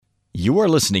You are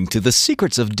listening to The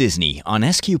Secrets of Disney on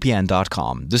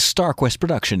SQPN.com, the Star Quest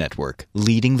production network,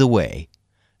 leading the way.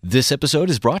 This episode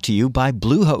is brought to you by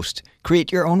Bluehost.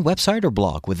 Create your own website or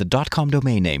blog with a .com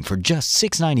domain name for just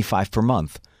 $6.95 per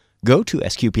month. Go to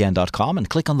SQPN.com and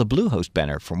click on the Bluehost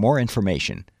banner for more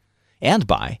information. And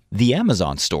by the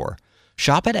Amazon Store.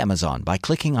 Shop at Amazon by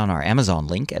clicking on our Amazon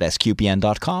link at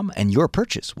SQPN.com, and your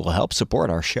purchase will help support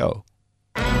our show.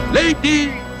 Ladies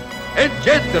and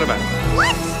gentlemen.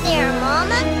 What's there,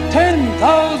 Mama?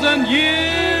 10,000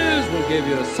 years will give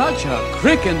you such a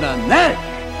crick in the neck.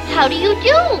 How do you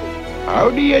do? How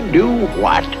do you do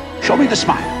what? Show me the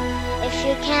smile. If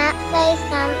you can't say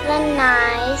something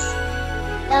nice,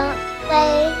 don't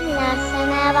say nothing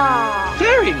at all.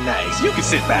 Very nice. You can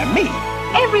sit by me.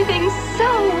 Everything's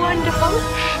so wonderful.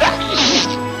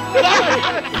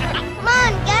 Come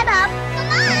on, get up.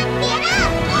 Come on, get up.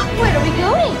 Where are we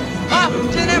going? Up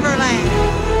to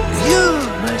Neverland. You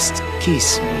must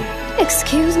kiss me.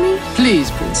 Excuse me?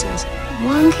 Please, princess.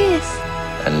 One kiss.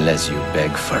 Unless you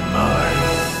beg for more.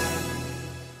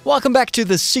 Welcome back to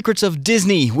The Secrets of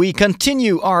Disney. We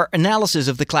continue our analysis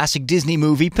of the classic Disney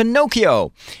movie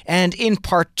Pinocchio. And in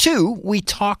part 2, we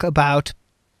talk about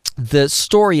the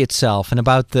story itself and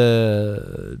about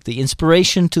the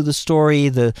inspiration to the story,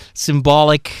 the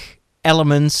symbolic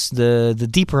elements, the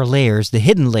deeper layers, the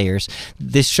hidden layers.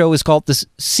 This show is called The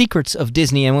Secrets of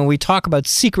Disney, and when we talk about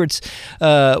secrets,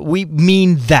 we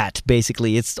mean that,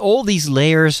 basically. It's all these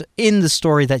layers in the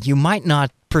story that you might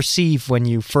not perceive when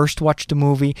you first watch the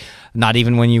movie, not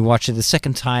even when you watch it the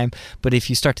second time, but if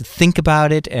you start to think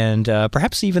about it, and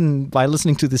perhaps even by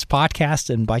listening to this podcast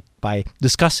and by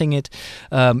discussing it,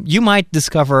 you might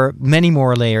discover many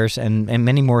more layers and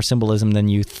many more symbolism than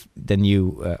you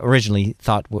originally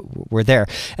thought were there,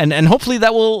 and hopefully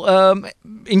that will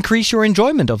increase your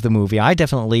enjoyment of the movie. I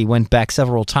definitely went back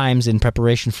several times in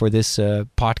preparation for this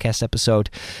podcast episode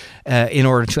in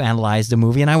order to analyze the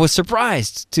movie, and I was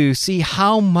surprised to see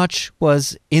how much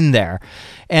was in there.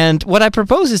 And what I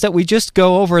propose is that we just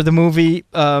go over the movie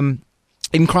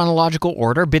in chronological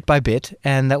order, bit by bit,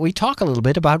 and that we talk a little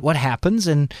bit about what happens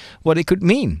and what it could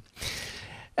mean.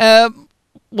 Well,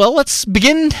 let's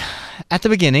begin at the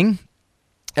beginning.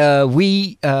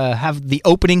 We have the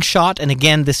opening shot, and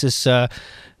again, this is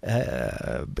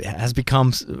has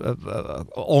become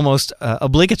almost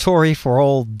obligatory for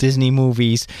all Disney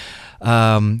movies.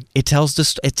 It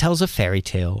tells a fairy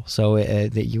tale. So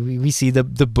we see the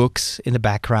books in the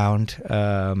background.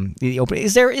 The open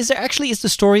is the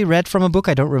story read from a book?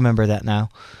 I don't remember that now.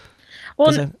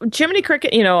 Well, Jiminy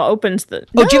Cricket, opens the.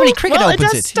 Jiminy Cricket opens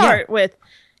it. Does start with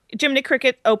Jiminy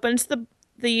Cricket opens the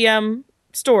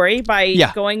story by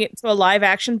going into a live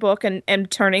action book and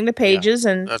turning the pages,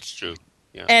 and that's true.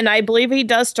 Yeah. And I believe he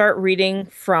does start reading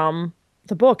from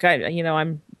the book.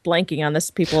 I'm blanking on this.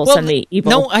 People send me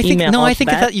evil I think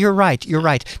that you're right. You're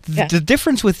right. Yeah. The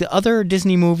difference with the other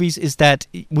Disney movies is that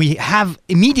we have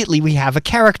a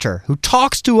character who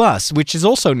talks to us, which is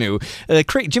also new.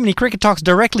 Jiminy Cricket talks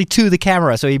directly to the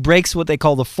camera, so he breaks what they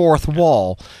call the fourth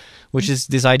wall, which is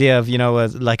this idea of,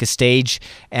 like a stage,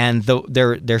 and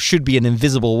there should be an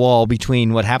invisible wall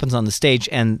between what happens on the stage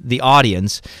and the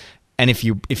audience. And if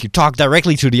you talk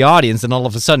directly to the audience, then all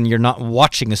of a sudden you're not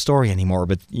watching a story anymore,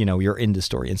 but you're in the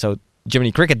story. And so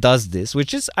Jiminy Cricket does this,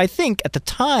 which is, I think, at the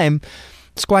time,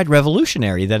 it's quite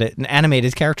revolutionary that an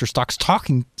animated character starts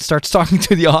talking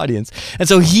to the audience. And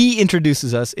so he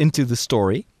introduces us into the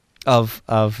story of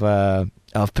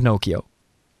Pinocchio.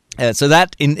 So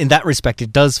that in that respect,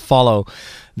 it does follow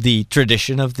the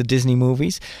tradition of the Disney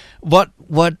movies. What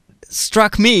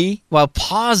struck me while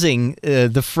pausing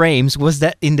the frames was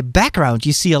that in the background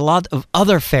you see a lot of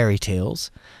other fairy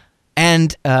tales,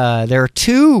 and there are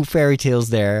two fairy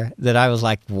tales there that I was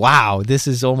like, wow, this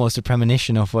is almost a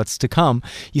premonition of what's to come.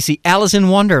 You see Alice in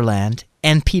Wonderland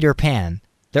and Peter Pan.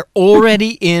 They're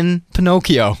already in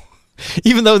Pinocchio,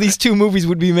 even though these two movies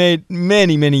would be made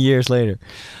many, many years later.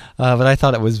 But I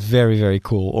thought it was very, very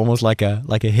cool, almost like a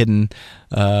hidden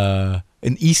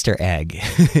an Easter egg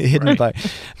hidden by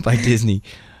Disney.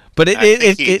 But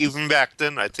even back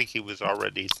then, I think he was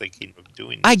already thinking of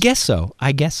doing this. I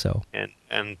guess so.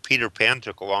 And Peter Pan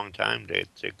took a long time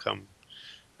to come.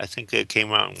 I think it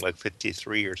came out in like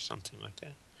 1953 or something like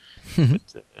that.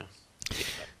 But,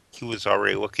 he was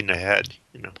already looking ahead,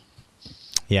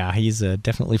 Yeah, he's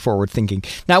definitely forward-thinking.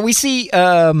 Now, we see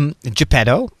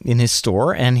Geppetto in his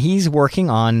store, and he's working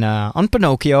on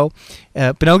Pinocchio.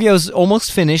 Pinocchio's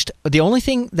almost finished. The only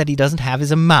thing that he doesn't have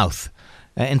is a mouth.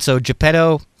 And so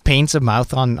Geppetto paints a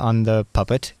mouth on the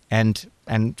puppet, and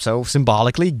so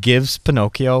symbolically gives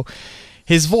Pinocchio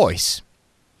his voice.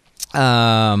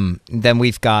 Then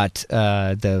we've got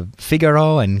the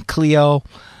Figaro and Cleo.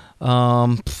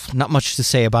 Not much to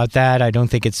say about that. I don't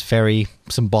think it's very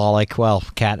symbolic. Well,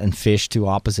 cat and fish, two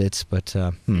opposites, but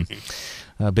a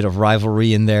bit of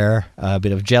rivalry in there, a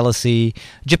bit of jealousy.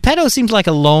 Geppetto seems like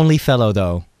a lonely fellow,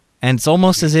 though. And it's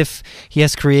almost as if he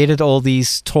has created all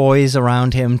these toys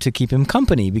around him to keep him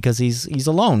company because he's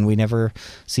alone. We never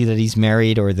see that he's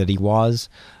married or that he was.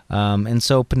 And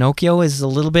so Pinocchio is a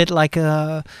little bit like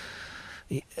the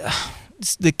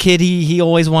kid he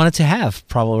always wanted to have,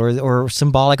 probably, or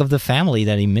symbolic of the family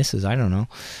that he misses. I don't know.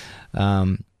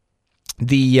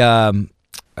 The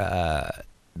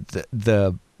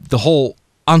whole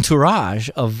entourage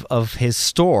of his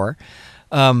store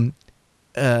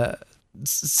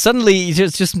suddenly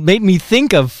just made me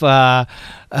think of a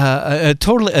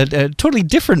totally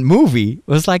different movie. It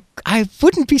was like, I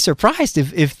wouldn't be surprised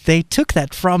if they took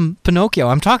that from Pinocchio.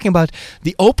 I'm talking about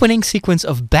the opening sequence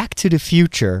of Back to the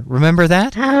Future. Remember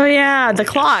that? Oh yeah, the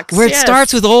clocks. Where it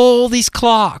starts with all these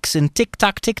clocks and tick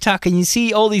tock, and you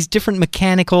see all these different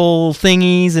mechanical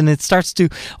thingies, and it starts to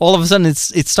all of a sudden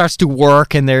it starts to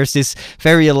work, and there's this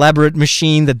very elaborate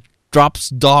machine that drops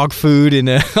dog food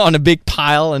on a big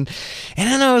pile, and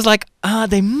then I was like,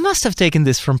 they must have taken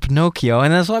this from Pinocchio.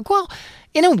 And I was like, well,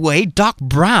 in a way, Doc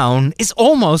Brown is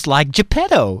almost like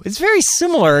Geppetto. It's a very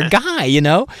similar guy, you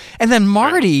know. And then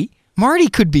Marty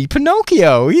could be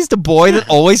Pinocchio. He's the boy that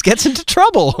always gets into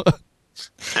trouble.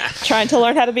 Trying to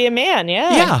learn how to be a man,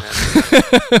 yeah.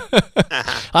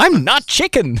 I'm not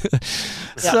chicken.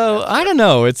 So I don't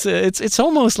know. It's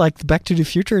almost like Back to the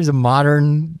Future is a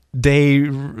modern day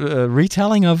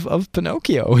retelling of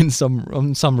Pinocchio in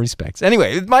some respects.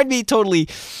 Anyway, it might be totally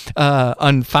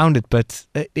unfounded, but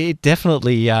it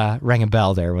definitely rang a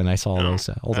bell there when I saw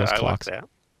all those clocks. Like that.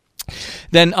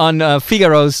 Then on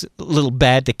Figaro's little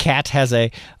bed, the cat has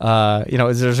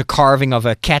there's a carving of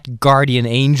a cat guardian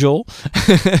angel.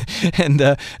 And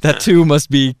that too must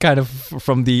be kind of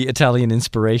from the Italian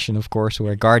inspiration, of course,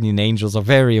 where guardian angels are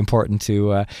very important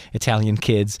to Italian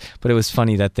kids. But it was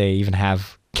funny that they even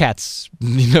have cats,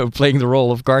 playing the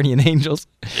role of guardian angels.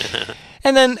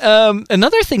 And then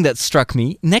another thing that struck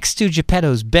me, next to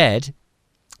Geppetto's bed,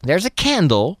 there's a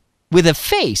candle with a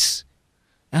face.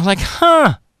 And I'm like,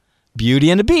 Beauty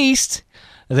and the Beast.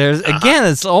 There's again,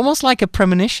 it's almost like a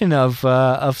premonition of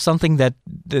something that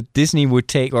Disney would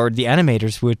take, or the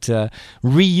animators would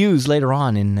reuse later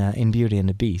on in Beauty and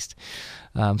the Beast.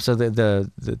 So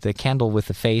the candle with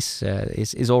the face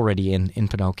is already in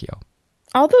Pinocchio.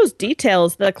 All those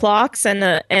details, the clocks and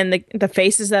the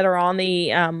faces that are on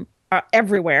the are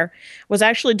everywhere, was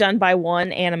actually done by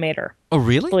one animator. Oh,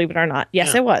 really? Believe it or not,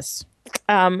 yes, it was.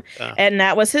 And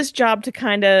that was his job to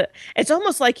kind of, it's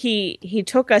almost like he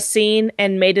took a scene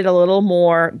and made it a little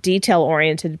more detail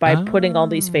oriented by putting all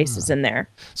these faces in there.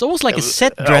 It's almost like a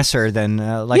set dresser then.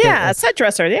 A set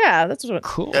dresser. Yeah, that's what.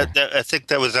 Cool. I think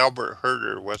that was Albert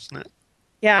Herder, wasn't it?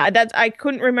 Yeah, I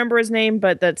couldn't remember his name,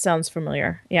 but that sounds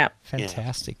familiar. Yeah.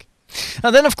 Fantastic.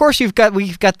 Now then, of course, we've got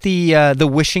the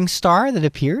wishing star that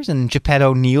appears, and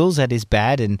Geppetto kneels at his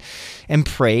bed and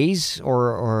prays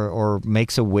or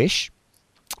makes a wish.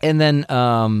 And then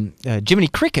Jiminy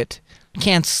Cricket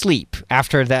can't sleep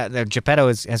after that. Geppetto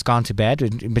has gone to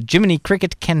bed, but Jiminy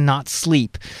Cricket cannot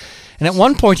sleep. And at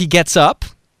one point he gets up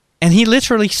and he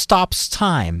literally stops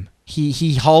time.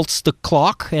 He halts the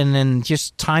clock, and then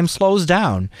just time slows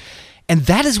down. And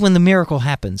that is when the miracle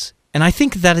happens. And I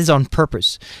think that is on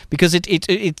purpose, because it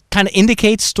kind of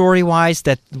indicates story-wise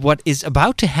that what is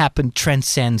about to happen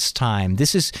transcends time.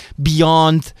 This is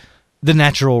beyond the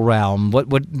natural realm.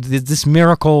 What this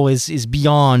miracle is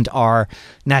beyond our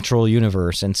natural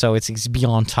universe, and so it's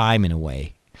beyond time in a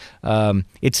way.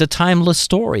 It's a timeless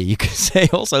story, you could say.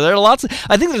 Also,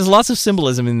 I think there's lots of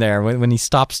symbolism in there when he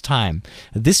stops time.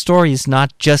 This story is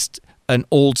not just an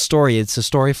old story; it's a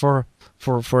story for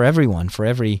everyone, for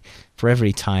every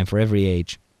time, for every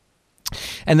age.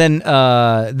 And then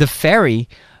the fairy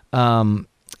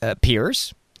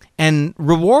appears and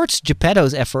rewards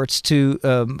Geppetto's efforts to,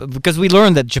 because we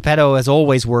learned that Geppetto has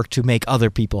always worked to make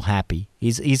other people happy.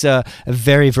 He's a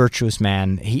very virtuous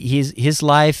man. His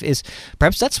life is,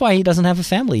 perhaps that's why he doesn't have a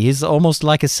family. He's almost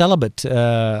like a celibate,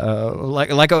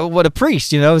 like a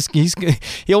priest. He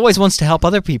always wants to help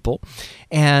other people,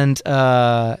 and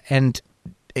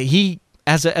he.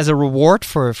 As a reward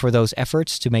for those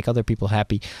efforts to make other people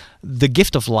happy, the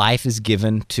gift of life is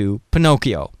given to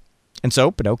Pinocchio. And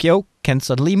so Pinocchio can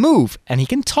suddenly move, and he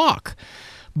can talk.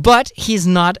 But he's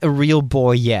not a real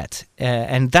boy yet.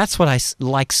 And that's what I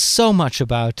like so much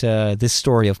about this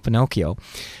story of Pinocchio.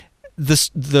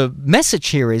 The message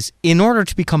here is, in order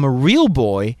to become a real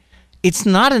boy, it's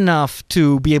not enough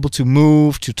to be able to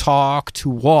move, to talk, to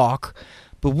walk,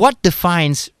 but what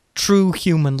defines true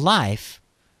human life,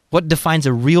 what defines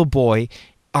a real boy,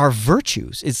 are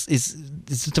virtues. It's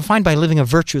defined by living a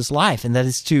virtuous life, and that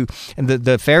is and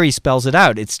the fairy spells it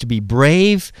out. It's to be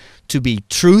brave, to be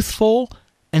truthful,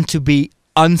 and to be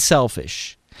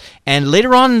unselfish. And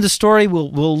later on in the story,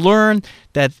 we'll learn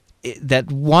that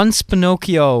once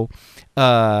Pinocchio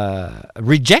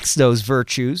rejects those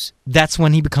virtues, that's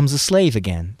when he becomes a slave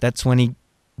again. That's when he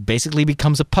basically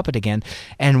becomes a puppet again.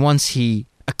 And once he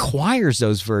acquires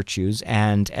those virtues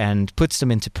and puts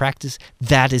them into practice,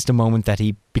 that is the moment that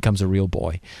he becomes a real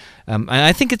boy. And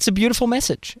I think it's a beautiful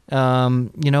message.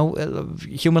 Human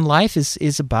life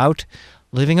is about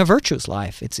living a virtuous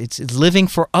life. It's living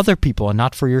for other people and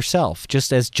not for yourself.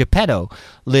 Just as Geppetto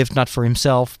lived not for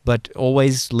himself, but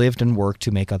always lived and worked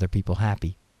to make other people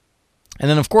happy. And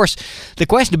then, of course,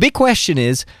 the big question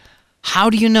is,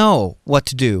 how do you know what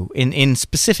to do in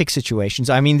specific situations?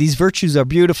 I mean, these virtues are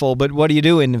beautiful, but what do you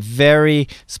do in very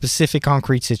specific,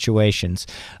 concrete situations?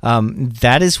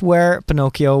 That is where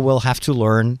Pinocchio will have to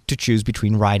learn to choose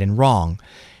between right and wrong.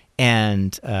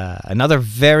 And another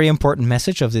very important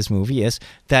message of this movie is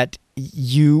that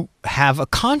you have a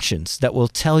conscience that will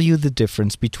tell you the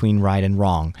difference between right and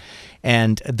wrong.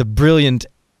 And the brilliant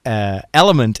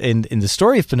element in the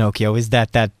story of Pinocchio is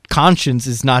that conscience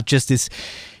is not just this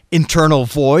internal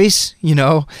voice,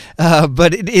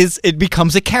 but it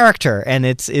becomes a character, and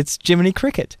it's Jiminy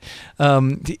Cricket.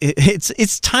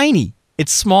 It's tiny.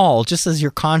 It's small, just as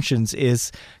your conscience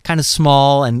is kind of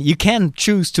small, and you can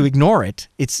choose to ignore it.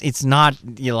 It's not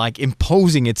like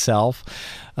imposing itself,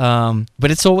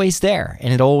 but it's always there,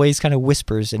 and it always kind of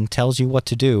whispers and tells you what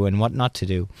to do and what not to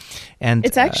do. And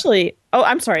it's actually. Oh,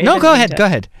 I'm sorry. No, go ahead. Go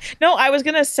ahead. No, I was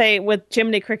gonna say with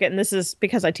Jiminy Cricket, and this is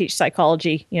because I teach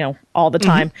psychology, all the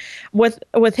time.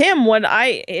 Mm-hmm. With him,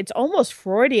 it's almost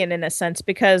Freudian in a sense,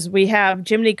 because we have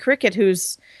Jiminy Cricket,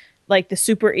 who's like the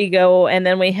super ego, and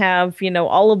then we have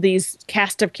all of these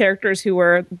cast of characters who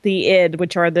are the id,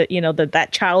 which are that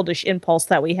childish impulse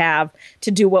that we have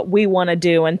to do what we want to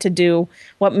do and to do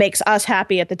what makes us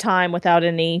happy at the time without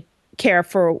any care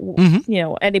for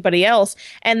anybody else.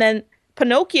 And then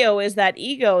Pinocchio is that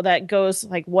ego that goes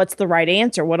like, what's the right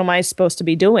answer? What am I supposed to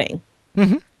be doing?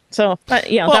 Mm-hmm. So,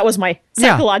 that was my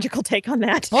psychological take on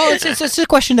that. Well, it's a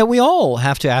question that we all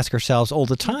have to ask ourselves all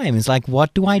the time. It's like,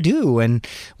 what do I do? And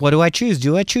what do I choose?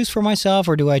 Do I choose for myself,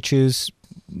 or do I choose,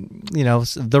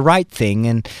 the right thing?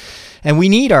 And we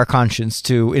need our conscience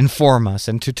to inform us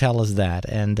and to tell us that.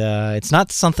 And it's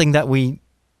not something that we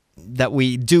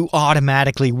do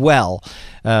automatically well,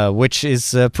 which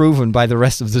is proven by the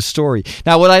rest of the story.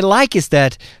 Now, what I like is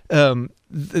that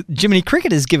Jiminy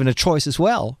Cricket is given a choice as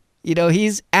well.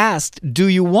 He's asked, do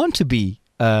you want to be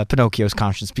Pinocchio's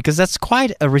conscience? Because that's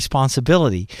quite a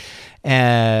responsibility.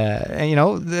 And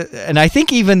I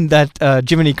think even that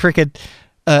Jiminy Cricket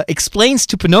explains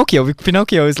to Pinocchio.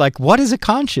 Pinocchio is like, what is a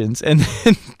conscience? And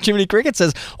then Jiminy Cricket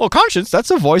says, oh, conscience, that's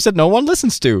a voice that no one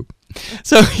listens to.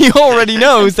 So he already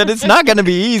knows that it's not going to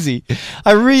be easy.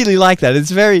 I really like that. It's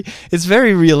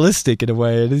very realistic in a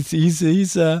way. And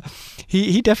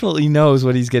he definitely knows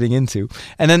what he's getting into.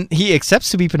 And then he accepts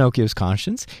to be Pinocchio's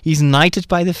conscience. He's knighted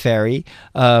by the fairy.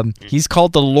 He's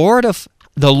called the Lord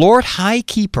High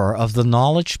Keeper of the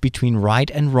knowledge between right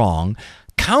and wrong,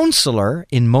 counselor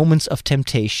in moments of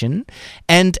temptation,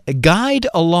 and guide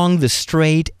along the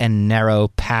straight and narrow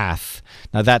path.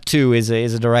 Now that too is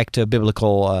a direct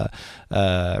biblical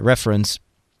reference.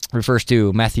 Refers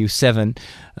to Matthew 7,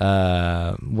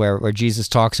 where Jesus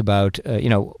talks about,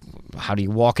 how do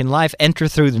you walk in life? Enter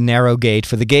through the narrow gate,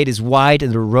 for the gate is wide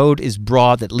and the road is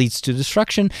broad that leads to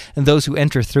destruction, and those who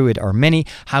enter through it are many.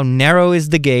 How narrow is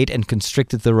the gate and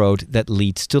constricted the road that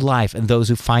leads to life, and those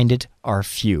who find it are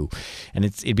few. And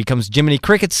it becomes Jiminy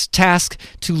Cricket's task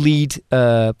to lead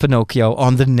Pinocchio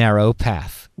on the narrow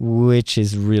path, which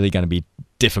is really going to be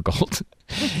difficult.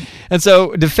 And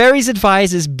so the fairy's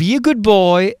advice is, be a good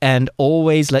boy and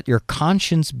always let your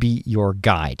conscience be your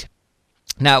guide.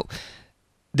 Now,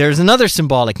 there's another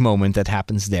symbolic moment that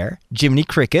happens there. Jiminy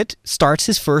Cricket starts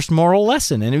his first moral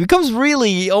lesson, and it becomes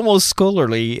really almost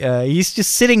scholarly. He's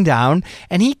just sitting down,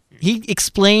 and he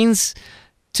explains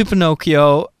to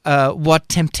Pinocchio what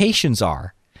temptations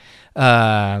are.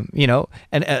 Again,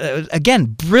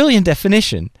 brilliant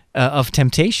definition of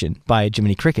temptation by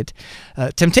Jiminy Cricket.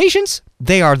 Temptations,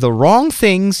 they are the wrong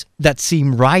things that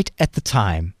seem right at the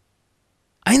time.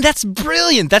 I mean, that's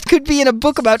brilliant. That could be in a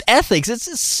book about ethics.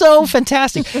 It's so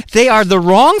fantastic. They are the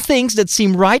wrong things that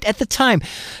seem right at the time.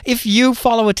 If you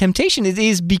follow a temptation, it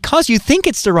is because you think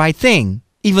it's the right thing,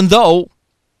 even though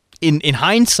in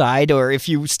hindsight, or if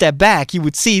you step back, you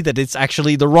would see that it's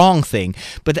actually the wrong thing.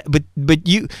 But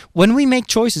when we make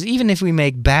choices, even if we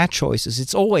make bad choices,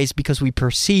 it's always because we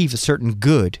perceive a certain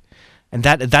good. And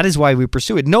that is why we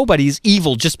pursue it. Nobody is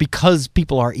evil just because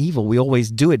people are evil. We always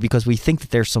do it because we think that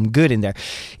there's some good in there,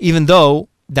 even though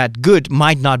that good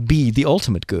might not be the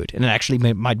ultimate good, and it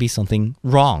actually might be something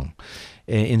wrong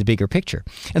in the bigger picture.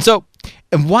 And so,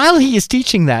 and while he is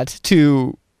teaching that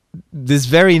to this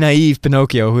very naive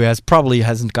Pinocchio, who probably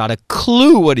hasn't got a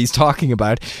clue what he's talking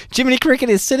about, Jiminy Cricket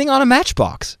is sitting on a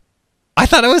matchbox. I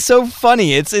thought it was so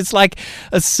funny. It's like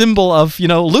a symbol of,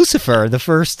 Lucifer,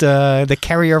 the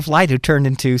carrier of light who turned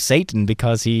into Satan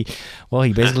because he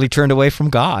basically turned away from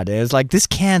God. It's like, this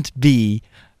can't be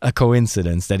a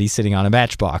coincidence that he's sitting on a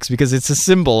matchbox, because it's a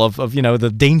symbol of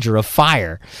the danger of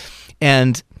fire.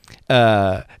 And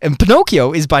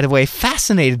Pinocchio is, by the way,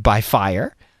 fascinated by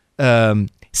fire,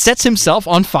 sets himself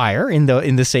on fire in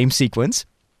the same sequence.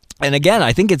 And again,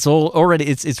 I think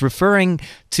it's referring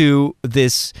to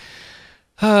this.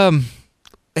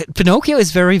 Pinocchio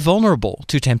is very vulnerable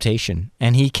to temptation,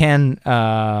 and he can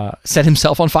set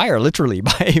himself on fire, literally,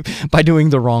 by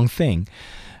doing the wrong thing.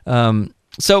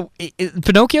 So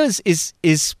Pinocchio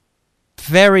is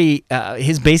very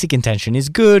his basic intention is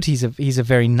good. He's a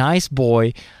very nice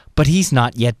boy, but he's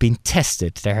not yet been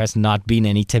tested. There has not been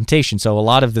any temptation. So a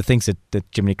lot of the things that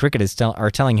Jiminy Cricket are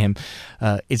telling him,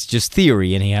 it's just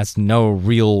theory, and he has no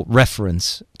real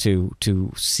reference to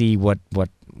see what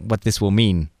this will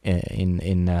mean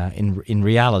in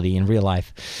reality, in real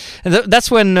life. And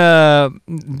that's when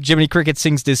Jiminy Cricket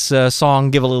sings this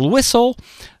song, Give a Little Whistle,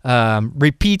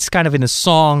 repeats kind of in a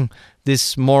song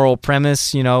this moral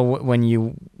premise, when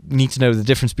you need to know the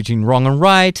difference between wrong and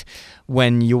right,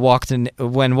 when walking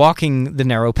the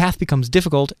narrow path becomes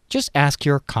difficult, just ask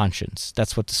your conscience.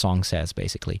 That's what the song says,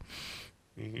 basically.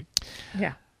 Mm-hmm.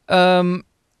 Yeah. And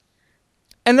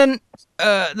then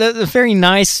the very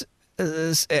nice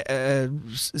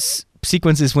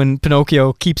sequence is when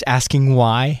Pinocchio keeps asking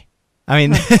why. I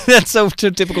mean, that's so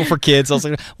typical for kids. I was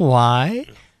like, why?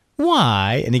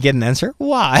 And you get an answer,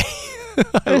 why?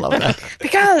 I love that.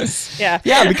 Because. Yeah.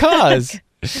 Yeah, because.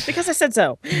 Because I said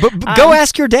so. But go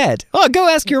ask your dad. Oh, go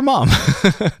ask your mom.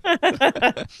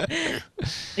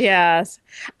 Yes.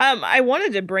 I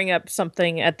wanted to bring up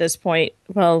something at this point.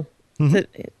 Well, this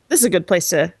is a good place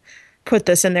to put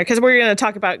this in there, because we're going to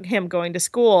talk about him going to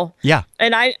school. Yeah.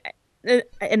 And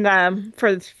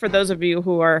for those of you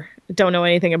who don't know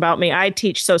anything about me, I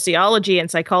teach sociology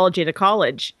and psychology at a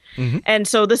college. Mm-hmm. And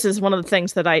so this is one of the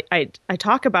things that I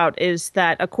talk about, is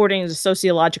that according to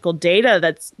sociological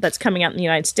data that's coming out in the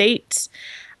United States,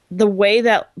 the way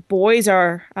that boys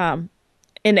are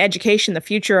in education, the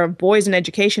future of boys in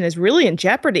education is really in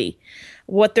jeopardy.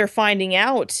 What they're finding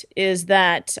out is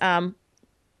that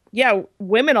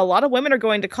women, a lot of women are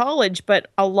going to college, but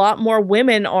a lot more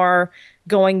women are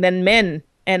going than men,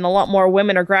 and a lot more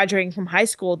women are graduating from high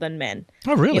school than men.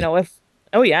 Oh, really?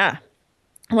 Oh, yeah.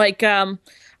 Like, I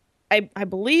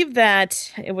believe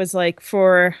that it was like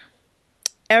for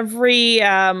every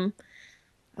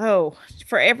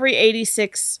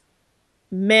 86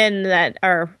 men that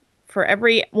are, for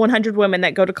every 100 women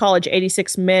that go to college,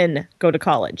 86 men go to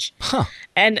college. Huh.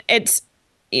 And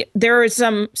there are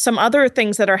some other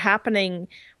things that are happening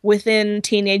within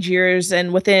teenage years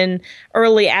and within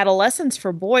early adolescence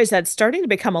for boys that's starting to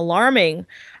become alarming.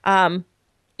 Young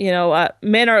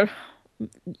men are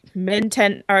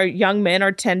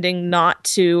tending not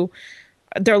to.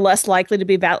 They're less likely to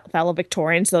be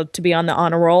valedictorians, so to be on the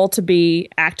honor roll, to be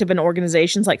active in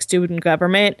organizations like student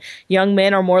government. Young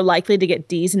men are more likely to get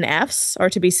D's and F's, or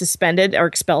to be suspended or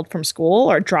expelled from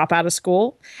school or drop out of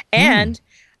school. And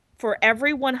for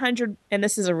every 100, and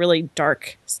this is a really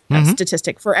dark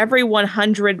statistic, for every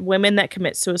 100 women that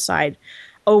commit suicide,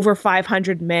 over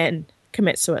 500 men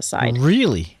commit suicide.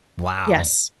 Really? Wow.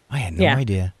 Yes. I had no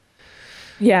idea.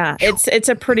 Yeah, it's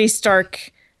a pretty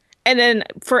stark. And then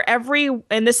for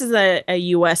and this is a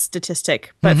U.S.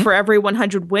 statistic, but for every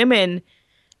 100 women,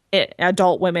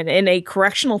 adult women in a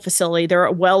correctional facility, there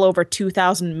are well over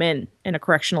 2,000 men in a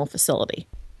correctional facility.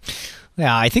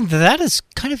 Yeah, I think that is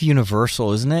kind of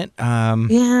universal, isn't it?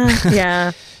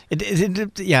 Yeah.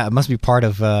 It must be part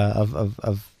of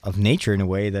nature in a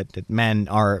way that men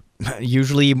are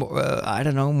usually,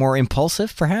 more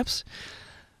impulsive, perhaps.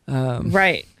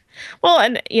 Right. Well,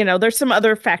 and there's some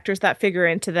other factors that figure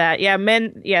into that.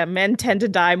 Men tend to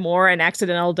die more in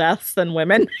accidental deaths than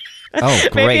women. Oh,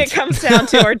 great. Maybe it comes down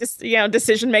to our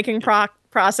decision-making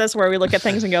process, where we look at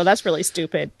things and go, "That's really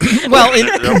stupid." Well,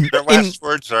 their last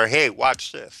words are, "Hey,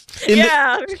 watch this."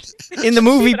 In the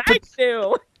movie, I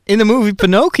do. in the movie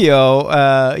Pinocchio,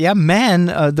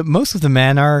 most of the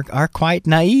men are quite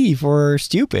naive or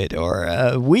stupid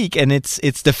or weak, and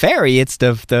it's the fairy, it's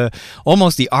the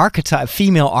almost the archetype,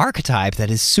 female archetype that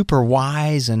is super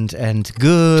wise and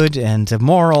good and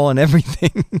moral and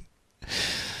everything.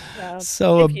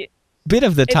 So bit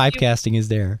of the typecasting is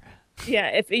there. Yeah,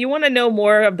 if you want to know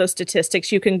more of those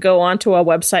statistics, you can go onto a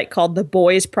website called The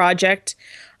Boys Project.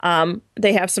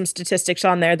 They have some statistics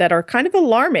on there that are kind of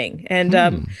alarming.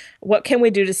 And what can we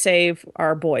do to save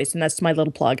our boys? And that's my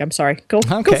little plug. I'm sorry. Go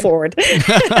forward.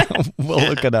 We'll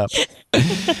look it up.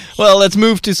 Well, let's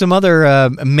move to some other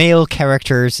male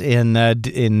characters in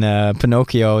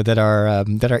Pinocchio that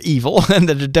are evil and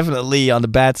that are definitely on the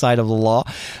bad side of the law.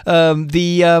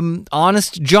 The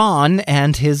honest John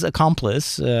and his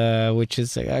accomplice, which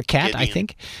is a cat, I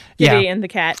think. Gideon and the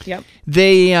cat. Yep.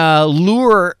 They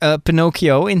lure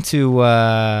Pinocchio into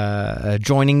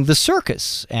joining the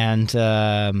circus, and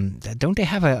don't they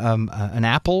have an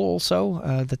apple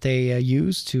also that they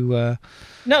use to?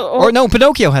 No,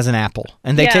 Pinocchio has an apple,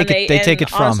 and they take it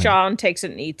from him. John takes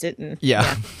it and eats it, and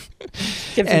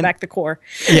gives him back the core.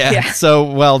 Yeah. So,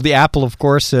 well, the apple, of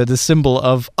course, the symbol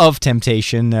of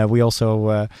temptation. We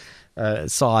also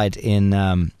saw it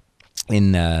in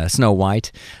Snow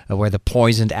White, where the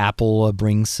poisoned apple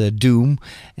brings doom,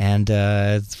 and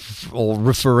all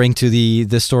referring to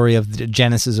the story of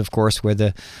Genesis, of course, where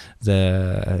the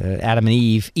Adam and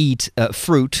Eve eat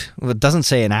fruit. Well, it doesn't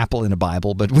say an apple in the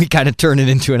Bible, but we kind of turn it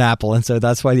into an apple, and so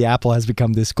that's why the apple has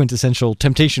become this quintessential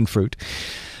temptation fruit.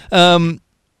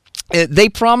 They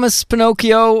promise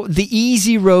Pinocchio the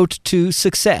easy road to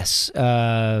success,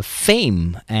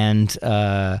 fame, and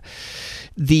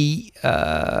the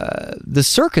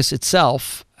circus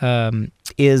itself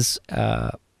is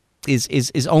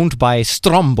owned by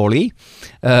Stromboli.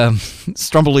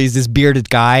 Stromboli is this bearded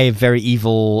guy, very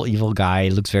evil guy,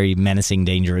 looks very menacing,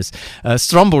 dangerous.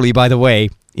 Stromboli, by the way,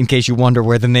 in case you wonder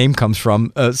where the name comes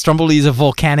from, Stromboli is a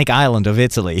volcanic island of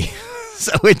Italy.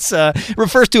 So it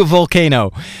refers to a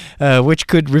volcano, which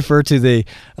could refer to the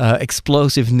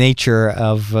explosive nature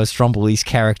of Stromboli's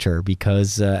character,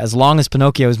 because as long as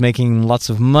Pinocchio is making lots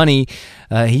of money,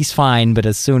 he's fine, but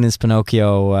as soon as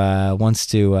Pinocchio wants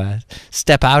to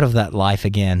step out of that life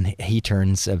again, he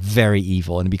turns very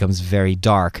evil and becomes very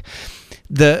dark.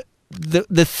 The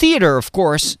theater, of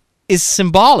course, is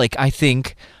symbolic, I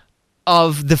think,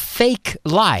 of the fake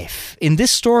life. In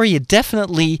this story, it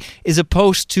definitely is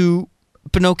opposed to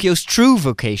Pinocchio's true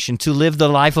vocation, to live the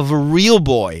life of a real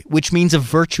boy, which means a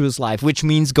virtuous life, which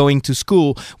means going to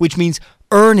school, which means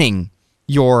earning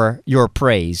your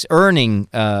praise, earning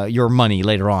your money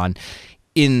later on.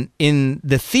 In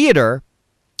the theater,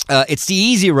 it's the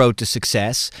easy road to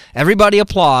success. Everybody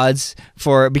applauds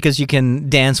because you can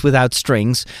dance without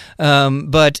strings,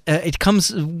 but it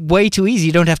comes way too easy.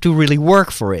 You don't have to really work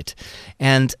for it.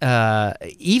 And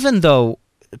even though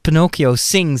Pinocchio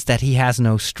sings that he has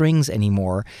no strings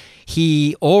anymore,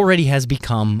 he already has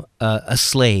become a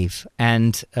slave,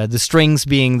 and the strings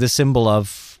being the symbol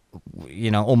of,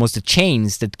 almost the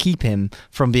chains that keep him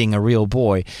from being a real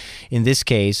boy. In this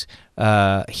case,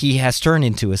 he has turned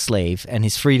into a slave, and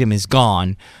his freedom is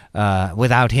gone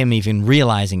without him even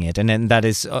realizing it. And then that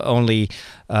is only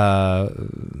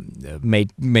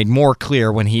made more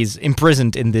clear when he's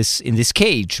imprisoned in this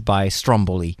cage by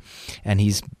Stromboli, and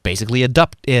he's basically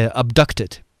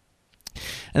abducted.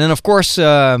 And then, of course,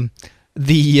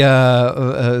 the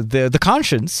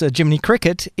conscience, Jiminy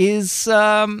Cricket, is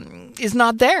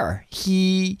not there.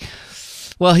 He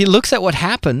looks at what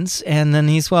happens, and then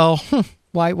he's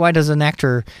why does an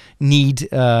actor need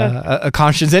a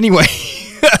conscience anyway?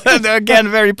 Again,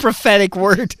 very prophetic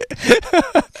word.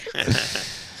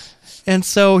 And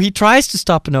so he tries to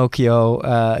stop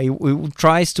Pinocchio. He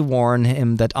tries to warn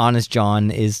him that Honest John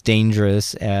is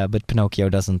dangerous, but Pinocchio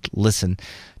doesn't listen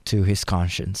to his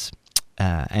conscience.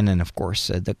 And then, of course,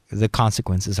 the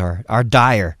consequences are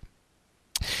dire.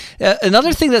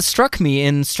 Another thing that struck me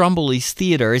in Stromboli's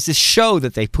theater is this show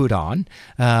that they put on.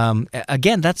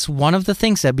 Again, that's one of the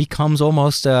things that becomes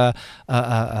almost a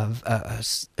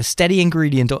steady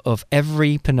ingredient of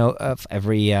every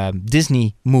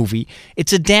Disney movie.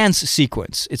 It's a dance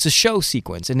sequence. It's a show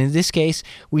sequence. And in this case,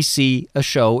 we see a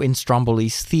show in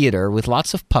Stromboli's theater with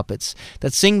lots of puppets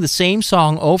that sing the same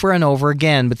song over and over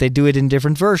again, but they do it in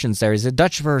different versions. There is a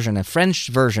Dutch version, a French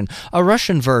version, a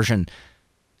Russian version.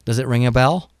 Does it ring a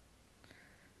bell?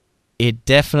 It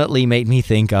definitely made me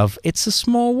think of It's a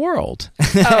Small World.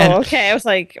 Oh, okay. I was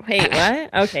like, wait,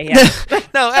 what? Okay, yeah.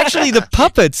 No, actually, the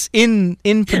puppets in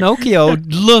Pinocchio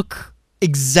look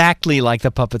exactly like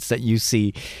the puppets that you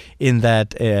see in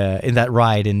that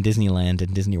ride in Disneyland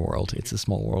and Disney World. It's a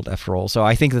small world after all. So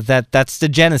I think that's the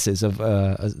genesis of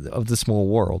the small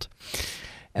world.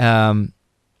 And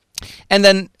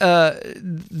then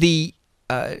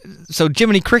so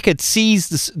Jiminy Cricket sees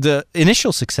the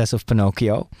initial success of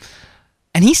Pinocchio,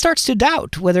 and he starts to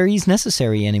doubt whether he's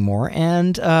necessary anymore.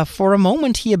 And for a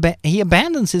moment, he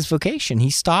abandons his vocation. He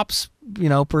stops,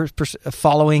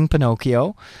 following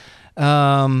Pinocchio.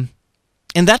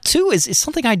 And that too is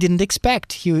something I didn't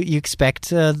expect. You expect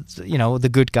the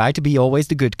good guy to be always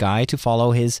the good guy, to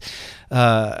follow his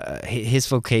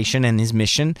vocation and his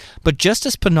mission. But just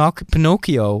as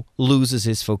Pinocchio loses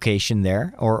his vocation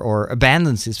there, or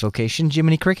abandons his vocation,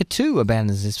 Jiminy Cricket too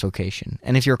abandons his vocation.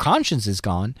 And if your conscience is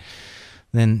gone,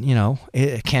 then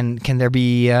can there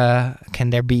be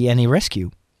any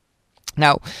rescue?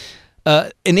 Now,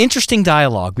 an interesting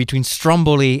dialogue between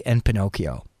Stromboli and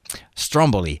Pinocchio.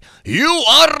 Stromboli, "You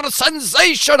are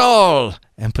sensational!"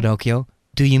 And Pinocchio,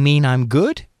 "Do you mean I'm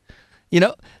good?"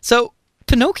 So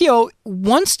Pinocchio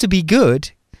wants to be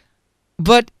good,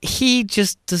 but he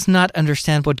just does not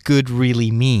understand what good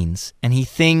really means. And he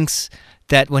thinks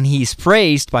that when he's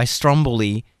praised by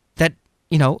Stromboli, that,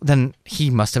 then he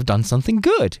must have done something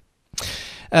good.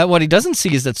 What he doesn't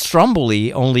see is that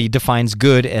Stromboli only defines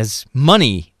good as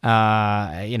money.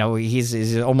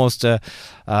 He's almost an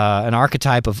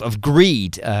archetype of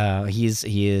greed.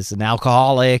 He is an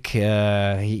alcoholic.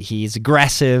 He's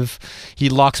aggressive. He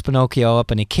locks Pinocchio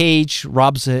up in a cage,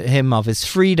 robs him of his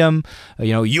freedom.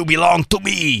 You belong to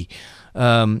me.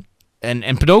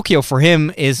 And Pinocchio, for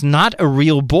him, is not a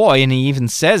real boy, and he even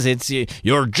says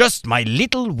 "You're just my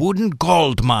little wooden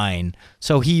gold mine."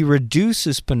 So he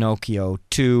reduces Pinocchio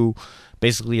to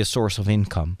basically a source of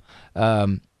income.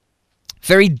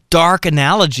 Very dark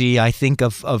analogy, I think,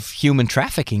 of human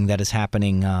trafficking that is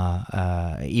happening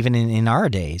even in our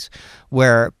days,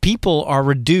 where people are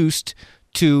reduced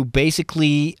to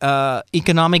basically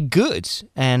economic goods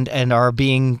and are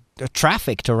being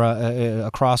trafficked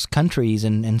across countries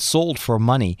and sold for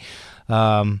money.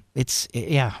 It's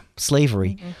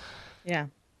slavery. Mm-hmm. Yeah.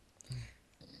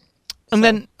 And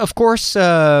then, of course,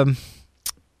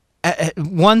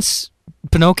 once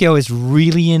Pinocchio is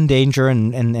really in danger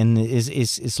and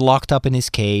is locked up in his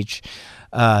cage,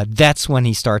 that's when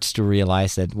he starts to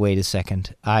realize that, wait a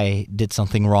second, I did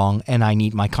something wrong and I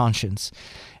need my conscience.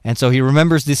 And so he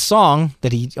remembers this song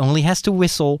that he only has to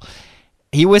whistle.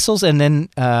 He whistles, and then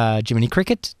Jiminy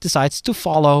Cricket decides to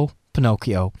follow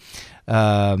Pinocchio.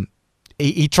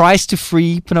 He tries to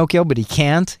free Pinocchio, but he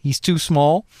can't. He's too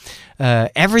small.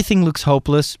 Everything looks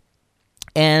hopeless,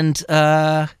 and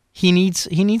he needs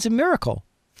a miracle.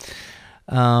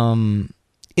 In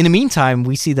the meantime,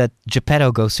 we see that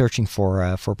Geppetto goes searching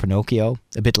for Pinocchio,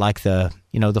 a bit like the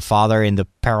father in the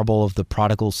parable of the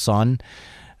prodigal son.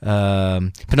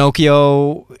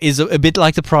 Pinocchio is a bit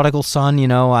like the prodigal son.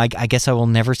 I guess I will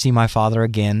never see my father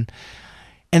again.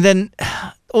 And then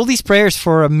all these prayers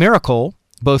for a miracle,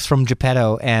 both from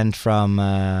Geppetto and from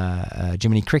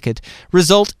Jiminy Cricket,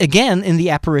 result again in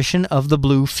the apparition of the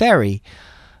blue fairy.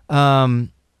 And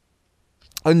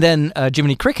then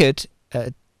Jiminy Cricket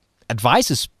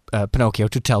advises Pinocchio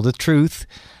to tell the truth,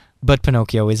 but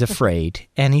Pinocchio is afraid,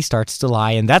 and he starts to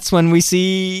lie. And that's when we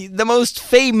see the most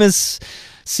famous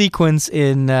sequence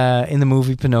in the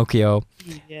movie Pinocchio.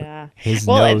 Yeah. His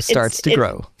nose starts to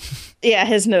grow. Yeah,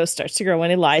 his nose starts to grow when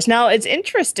he lies. Now, it's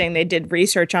interesting. They did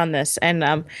research on this,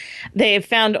 and they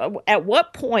found at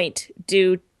what point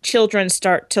do children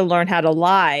start to learn how to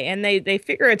lie, and they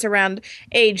figure it's around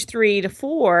age 3 to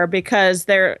 4 because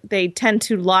they tend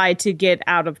to lie to get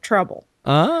out of trouble.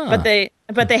 But they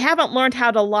haven't learned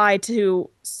how to lie to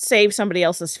save somebody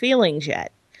else's feelings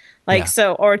yet.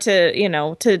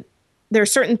 There are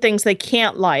certain things they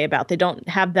can't lie about. They don't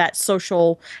have that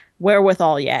social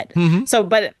wherewithal yet. Mm-hmm. So,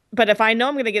 but if I know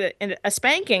I'm going to get a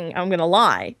spanking, I'm going to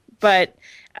lie. But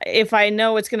if I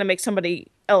know it's going to make somebody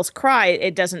else cry,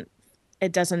 it doesn't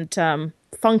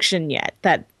function yet.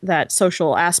 That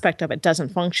social aspect of it doesn't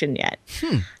function yet.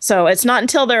 So it's not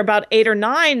until they're about 8 or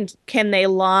 9 can they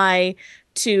lie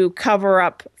to cover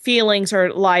up feelings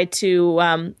or lie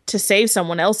to save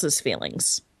someone else's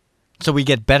feelings. So we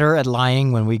get better at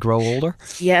lying when we grow older?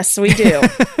 Yes, we do.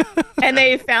 And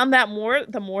they found that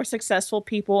the more successful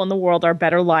people in the world are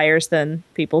better liars than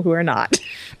people who are not.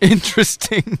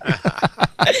 Interesting.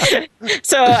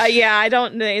 So, I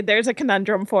don't. There's a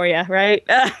conundrum for you, right?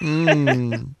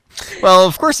 Well,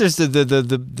 of course, there's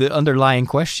the underlying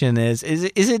question is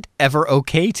it ever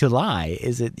okay to lie?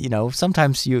 Is it,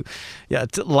 sometimes to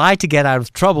lie to get out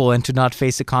of trouble and to not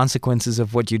face the consequences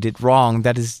of what you did wrong,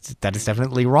 that is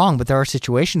definitely wrong. But there are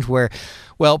situations where,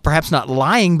 well, perhaps not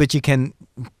lying, but you can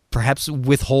perhaps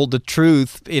withhold the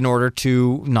truth in order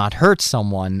to not hurt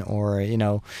someone, or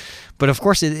but of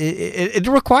course it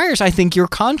requires, I think, your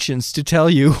conscience to tell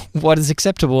you what is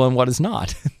acceptable and what is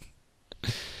not.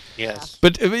 Yes.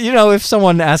 But if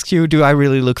someone asks you, do I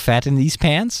really look fat in these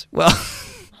pants? Well,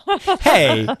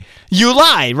 hey, you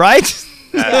lie, right?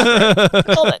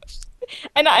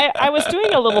 And I was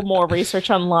doing a little more research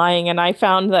on lying, and I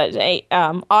found that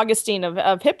Augustine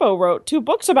of Hippo wrote 2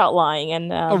 books about lying.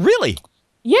 And oh, really?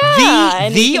 Yeah.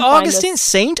 The Augustine?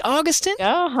 Saint Augustine?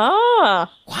 Uh-huh.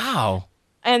 Wow.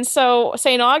 And so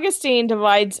St. Augustine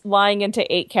divides lying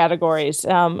into 8 categories,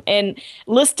 and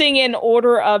listing in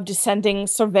order of descending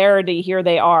severity, here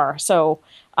they are. So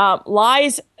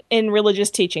lies in religious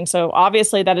teaching. So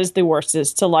obviously that is the worst,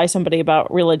 is to lie somebody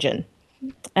about religion.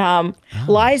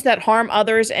 Lies that harm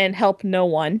others and help no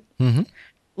one. Mm-hmm.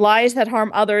 Lies that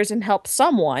harm others and help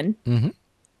someone. Mm-hmm.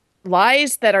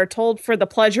 Lies that are told for the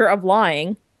pleasure of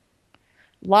lying.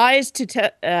 Lies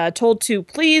told to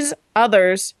please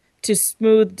others, to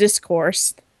smooth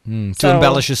discourse. To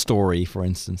embellish a story, for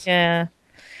instance. Yeah.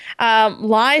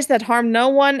 Lies that harm no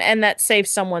one and that save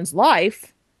someone's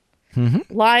life.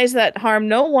 Mm-hmm. Lies that harm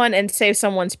no one and save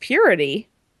someone's purity.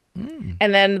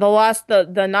 And then the last,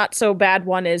 the not so bad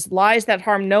one, is lies that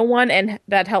harm no one and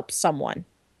that help someone.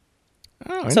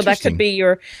 Oh, so that could be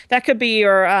your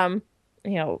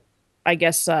I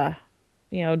guess,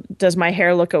 does my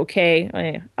hair look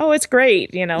okay? Oh, it's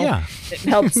great. Yeah. It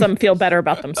helps them feel better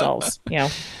about themselves.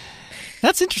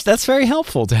 That's interesting. That's very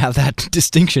helpful to have that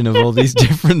distinction of all these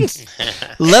different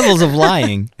levels of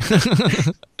lying.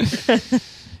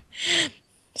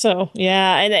 So,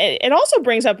 yeah. And it also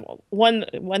brings up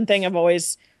one thing I've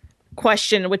always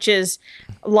questioned, which is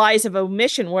lies of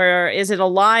omission. Where is it a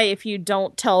lie if you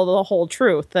don't tell the whole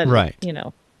truth? Then, right.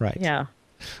 Right. Yeah.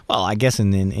 Well, I guess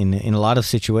in a lot of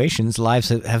situations, lives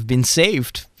have been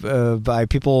saved by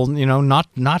people,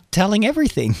 not telling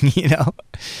everything.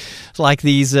 Like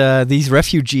these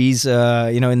refugees,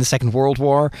 in the Second World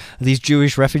War, these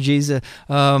Jewish refugees.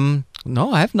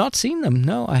 No, I have not seen them.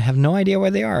 No, I have no idea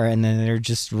where they are, and then they're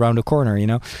just around a corner.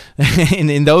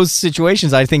 In those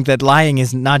situations, I think that lying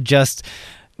is not just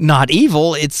not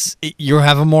evil; it's you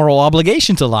have a moral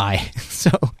obligation to lie. So.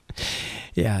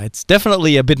 Yeah, it's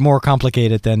definitely a bit more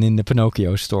complicated than in the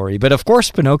Pinocchio story. But of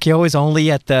course, Pinocchio is only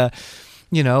at the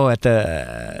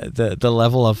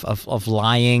level of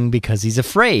lying because he's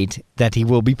afraid that he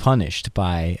will be punished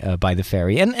by the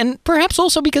fairy, and perhaps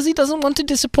also because he doesn't want to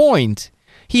disappoint.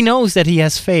 He knows that he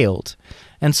has failed,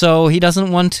 and so he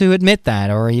doesn't want to admit that,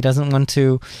 or he doesn't want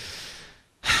to.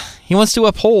 He wants to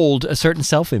uphold a certain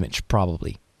self-image,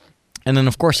 probably. And then,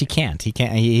 of course, he can't.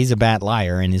 He's a bad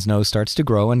liar, and his nose starts to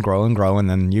grow and grow and grow, and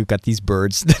then you've got these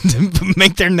birds that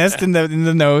make their nest in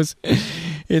the nose.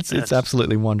 It's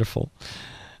absolutely wonderful.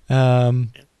 I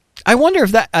wonder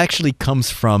if that actually comes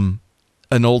from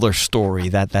an older story,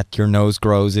 that your nose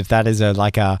grows. If that is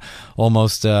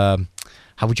almost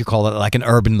how would you call it? Like an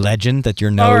urban legend that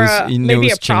your nose maybe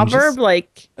a changes? Proverb,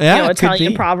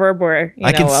 Italian proverb where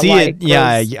I can see it. Grows.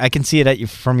 Yeah, I can see it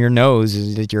from your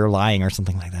nose that you're lying or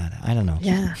something like that. I don't know.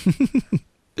 Yeah.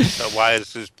 So why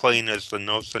is as plain as the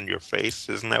nose on your face?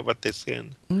 Isn't that what they say?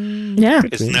 Yeah.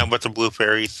 Isn't that what the blue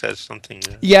fairy says? Something.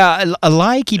 Yeah, a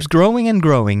lie keeps growing and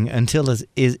growing until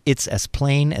it's as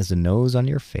plain as the nose on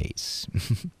your face.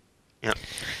 Yeah.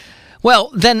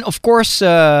 Well, then, of course, the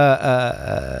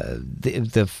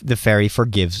fairy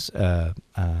forgives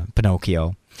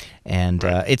Pinocchio, and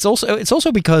it's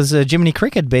also because Jiminy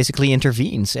Cricket basically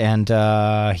intervenes, and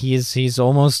he's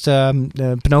almost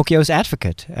Pinocchio's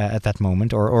advocate at that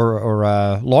moment,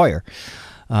 or lawyer.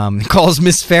 He calls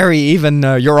Miss Fairy even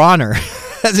Your Honor,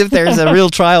 as if there's a real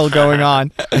trial going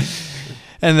on.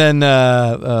 And then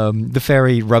the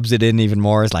fairy rubs it in even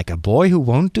more. It's like, a boy who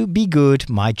won't be good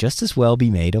might just as well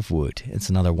be made of wood. It's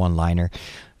another one-liner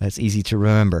that's easy to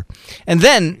remember. And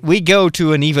then we go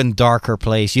to an even darker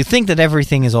place. You think that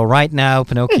everything is all right now.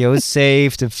 Pinocchio is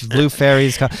safe. The blue fairy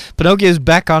is Pinocchio is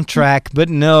back on track. But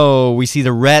no, we see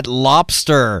the red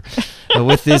lobster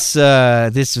with this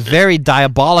very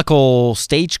diabolical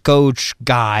stagecoach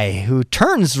guy who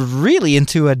turns really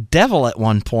into a devil at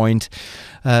one point.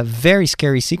 Very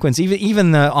scary sequence.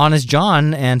 Even the Honest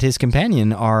John and his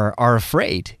companion are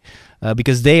afraid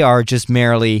because they are just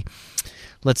merely,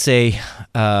 let's say,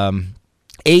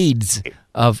 aids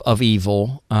of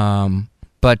evil.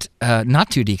 but not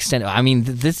to the extent. I mean,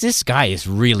 this guy is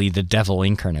really the devil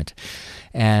incarnate.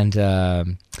 And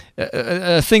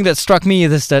a thing that struck me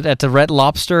is that at the Red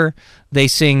Lobster, they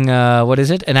sing, what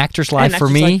is it? An Actor's Life for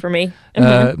Me. Life for Me.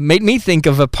 Mm-hmm. Made me think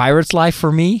of A Pirate's Life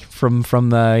for Me from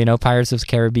Pirates of the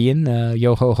Caribbean.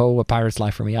 Yo ho ho, A Pirate's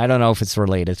Life for Me. I don't know if it's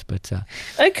related, but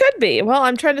it could be. Well,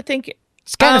 I'm trying to think.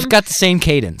 It's kind of got the same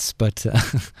cadence, but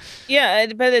yeah,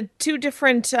 but two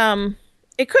different.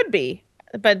 It could be,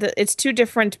 but it's two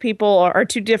different people or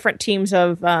two different teams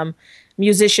of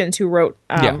musicians who wrote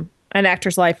An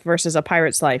Actor's Life versus A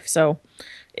Pirate's Life. So,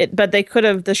 but they could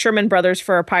have, the Sherman Brothers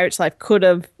for A Pirate's Life could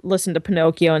have listened to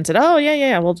Pinocchio and said, "Oh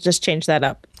yeah, we'll just change that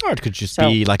up." Or it could just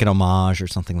be like an homage or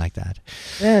something like that.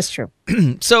 Yeah, that's true.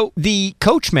 So the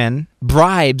coachman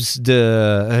bribes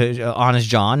the Honest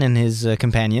John and his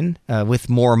companion with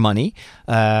more money,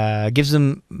 gives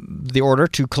them the order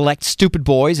to collect stupid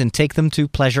boys and take them to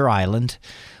Pleasure Island,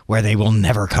 where they will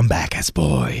never come back as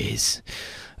boys.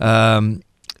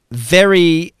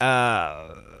 Very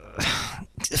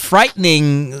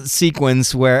frightening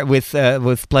sequence where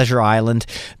with Pleasure Island.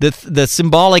 The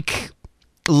symbolic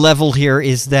level here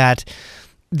is that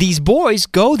these boys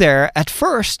go there at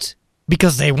first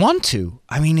because they want to.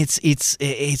 I mean, it's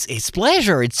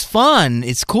pleasure, it's fun,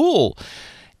 it's cool.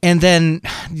 And then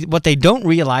what they don't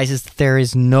realize is that there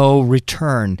is no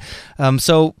return.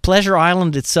 So Pleasure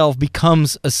Island itself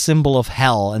becomes a symbol of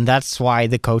hell, and that's why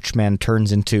the coachman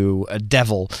turns into a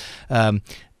devil.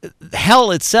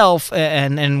 Hell itself,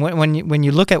 and when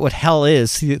you look at what hell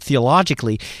is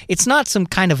theologically, it's not some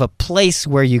kind of a place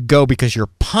where you go because you're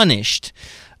punished.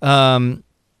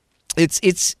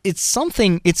 It's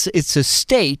something. It's a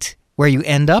state where you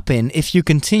end up in if you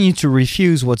continue to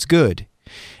refuse what's good.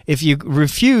 If you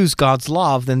refuse God's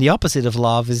love, then the opposite of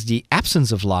love is the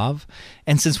absence of love.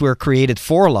 And since we're created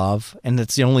for love, and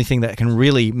that's the only thing that can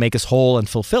really make us whole and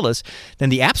fulfill us, then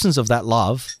the absence of that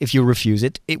love, if you refuse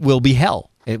it, it will be hell.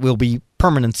 It will be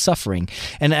permanent suffering.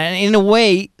 And in a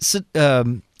way,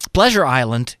 Pleasure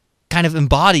Island kind of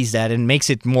embodies that and makes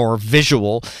it more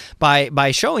visual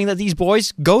by showing that these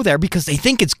boys go there because they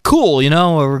think it's cool.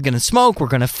 We're going to smoke, we're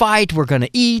going to fight, we're going to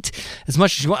eat as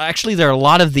much as you want. Actually, there are a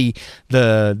lot of the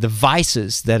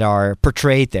vices that are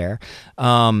portrayed there.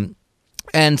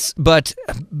 But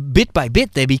bit by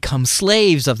bit, they become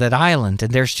slaves of that island,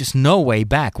 and there's just no way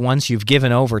back. Once you've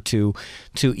given over to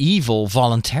evil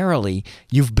voluntarily,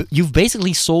 you've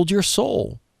basically sold your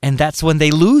soul, and that's when they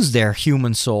lose their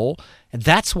human soul.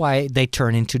 That's why they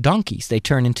turn into donkeys. They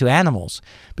turn into animals,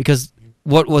 because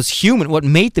what was human, what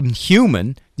made them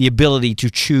human, the ability to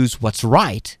choose what's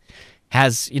right,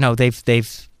 has they've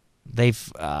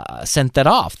sent that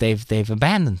off. They've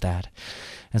abandoned that,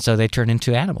 and so they turn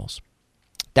into animals.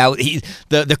 Now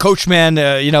the coachman,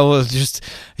 just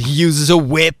he uses a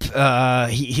whip.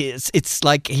 It's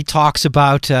like he talks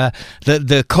about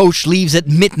the coach leaves at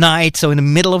midnight, so in the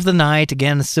middle of the night,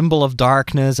 again a symbol of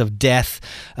darkness, of death,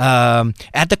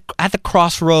 at the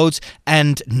crossroads,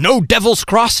 and no devil's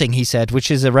crossing, he said, which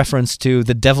is a reference to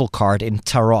the devil card in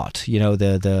tarot.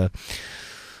 The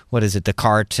what is it? The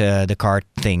card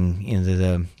thing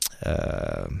in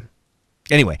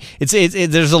anyway, it's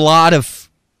there's a lot of.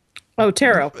 Oh,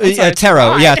 tarot.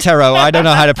 Tarot. Yeah, tarot. I don't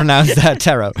know how to pronounce that,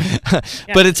 tarot.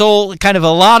 But it's all kind of a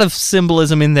lot of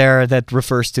symbolism in there that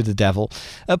refers to the devil.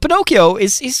 Pinocchio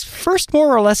is first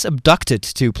more or less abducted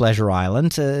to Pleasure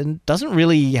Island and doesn't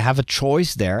really have a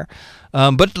choice there.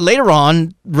 But later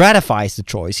on, ratifies the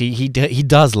choice. He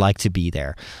does like to be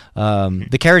there.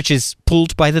 The carriage is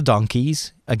pulled by the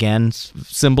donkeys. Again,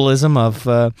 symbolism of,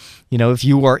 if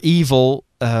you are evil,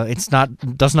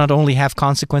 does not only have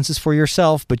consequences for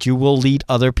yourself, but you will lead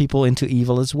other people into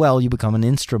evil as well. You become an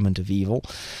instrument of evil.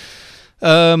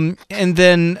 And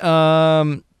then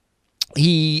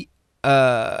he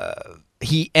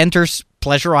enters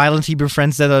Pleasure Island. He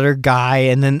befriends that other guy,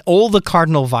 and then all the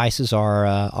cardinal vices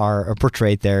are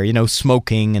portrayed there.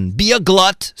 Smoking and be a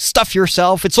glut, stuff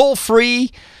yourself. It's all free.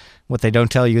 What they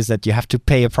don't tell you is that you have to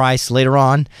pay a price later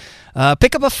on.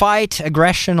 Pick up a fight,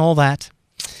 aggression, all that.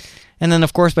 And then,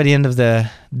 of course, by the end of the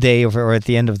day or at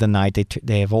the end of the night,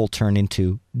 they have all turned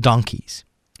into donkeys.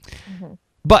 Mm-hmm.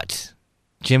 But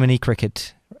Jiminy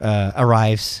Cricket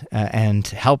arrives and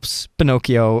helps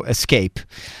Pinocchio escape.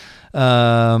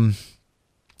 There's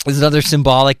another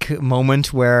symbolic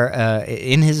moment where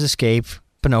in his escape,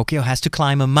 Pinocchio has to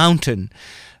climb a mountain.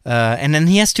 And then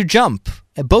he has to jump,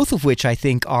 both of which I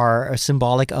think are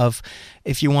symbolic of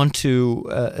if you want to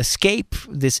escape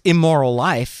this immoral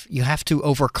life, you have to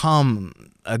overcome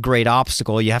a great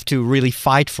obstacle. You have to really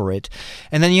fight for it.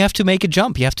 And then you have to make a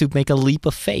jump. You have to make a leap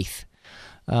of faith.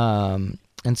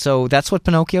 And so that's what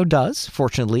Pinocchio does,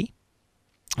 fortunately,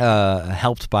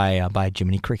 helped by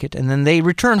Jiminy Cricket. And then they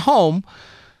return home,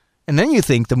 and then you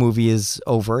think the movie is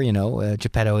over,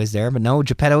 Geppetto is there, but no,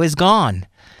 Geppetto is gone.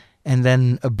 And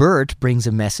then a bird brings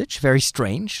a message, very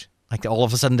strange. Like all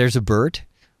of a sudden there's a bird.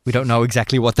 We don't know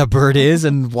exactly what the bird is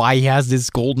and why he has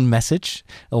this golden message,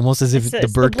 almost as if the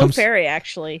bird Blue comes. Fairy,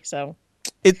 actually. So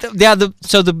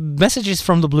so the message is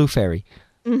from the Blue Fairy.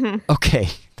 Mm-hmm. Okay,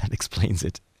 that explains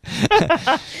it.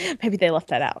 Maybe they left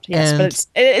that out. Yes, but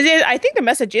I think the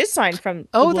message is signed from.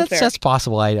 Oh, the Blue Fairy. that's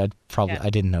possible. I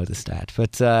didn't notice that.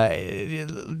 But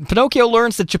Pinocchio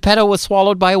learns that Geppetto was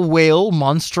swallowed by a whale,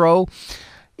 Monstro.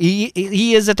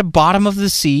 He is at the bottom of the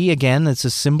sea. Again, it's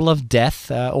a symbol of death,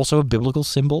 also a biblical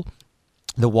symbol.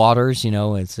 The waters,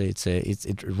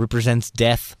 it represents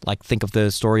death. Like think of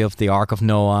the story of the Ark of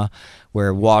Noah,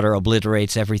 where water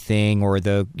obliterates everything, or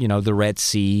the Red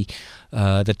Sea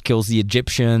that kills the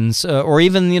Egyptians, or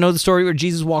even the story where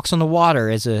Jesus walks on the water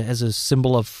as a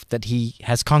symbol of that he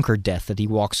has conquered death, that he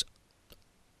walks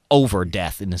over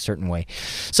death in a certain way.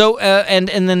 So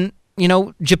and then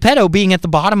Geppetto being at the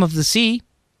bottom of the sea,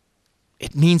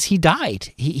 it means he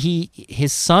died.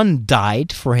 His son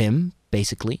died for him,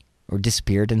 basically, or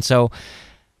disappeared, and so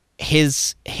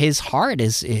his heart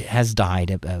has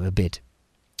died a bit.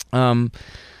 Now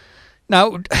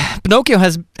Pinocchio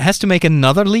has to make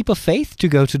another leap of faith to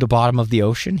go to the bottom of the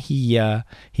ocean. He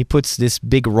puts this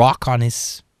big rock on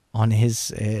his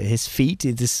feet.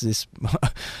 This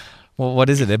well, what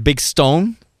is it? A big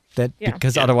stone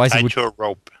because otherwise it would to a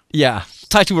rope. Yeah,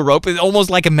 tied to a rope. It's almost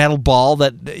like a metal ball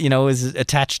that is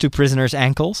attached to prisoners'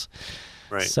 ankles.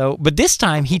 Right. So, but this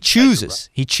time he chooses.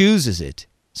 He chooses it.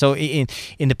 So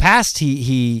in the past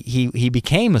he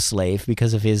became a slave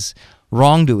because of his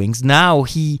wrongdoings. Now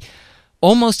he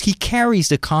carries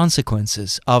the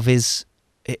consequences of his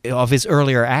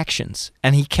earlier actions,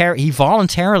 and he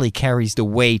voluntarily carries the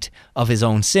weight of his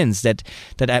own sins that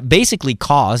basically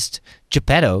caused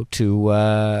Geppetto to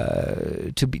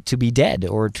be dead,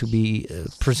 or to be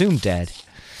presumed dead.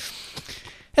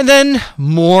 And then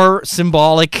more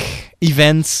symbolic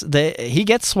events. He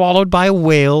gets swallowed by a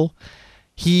whale.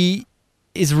 He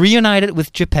is reunited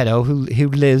with Geppetto, who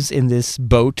lives in this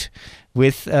boat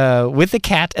with the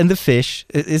cat and the fish.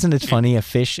 Isn't it funny? A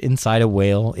fish inside a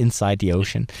whale inside the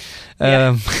ocean.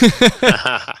 Yeah.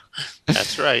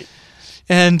 That's right.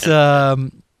 And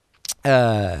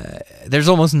there's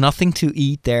almost nothing to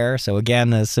eat there. So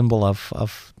again, a symbol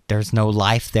of there's no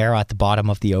life there at the bottom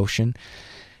of the ocean.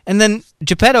 And then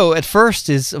Geppetto at first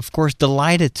is, of course,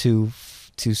 delighted to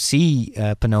see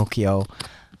Pinocchio,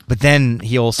 but then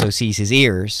he also sees his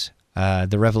ears.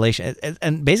 The revelation,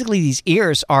 and basically these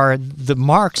ears are the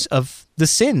marks of the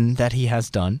sin that he has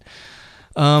done.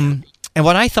 And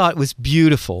what I thought was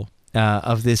beautiful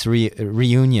of this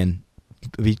reunion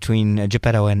between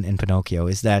Geppetto and Pinocchio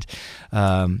is that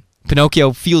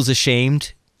Pinocchio feels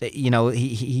ashamed.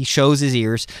 He shows his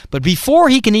ears, but before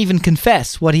he can even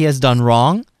confess what he has done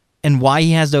wrong and why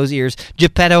he has those ears,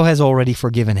 Geppetto has already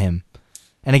forgiven him.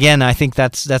 And again, I think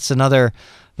that's another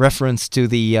reference to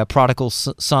the prodigal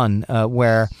son,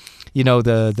 where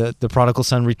the prodigal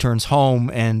son returns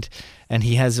home and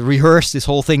he has rehearsed this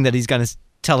whole thing that he's going to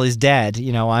tell his dad,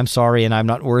 I'm sorry and I'm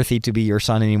not worthy to be your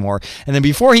son anymore. And then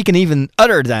before he can even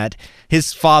utter that,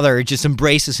 his father just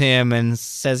embraces him and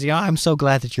says, I'm so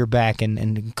glad that you're back,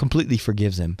 and completely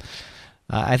forgives him.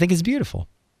 I think it's beautiful.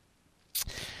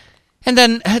 And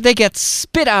then they get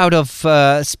spit out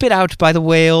by the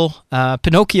whale.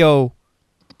 Pinocchio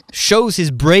shows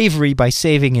his bravery by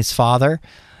saving his father,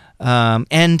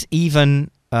 and even,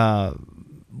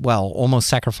 almost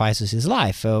sacrifices his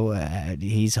life. So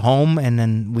he's home, and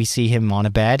then we see him on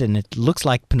a bed, and it looks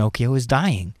like Pinocchio is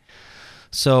dying.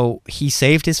 So he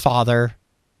saved his father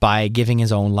by giving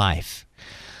his own life,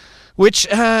 which,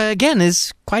 again,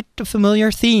 is quite a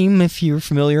familiar theme if you're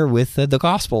familiar with the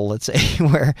gospel, let's say,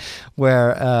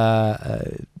 where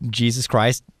Jesus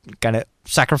Christ kind of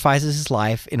sacrifices his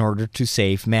life in order to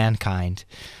save mankind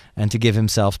and to give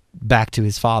himself back to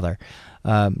his father.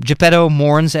 Geppetto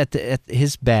mourns at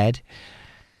his bed.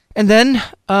 And then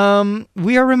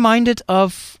we are reminded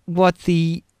of what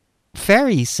the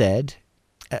fairy said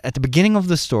at the beginning of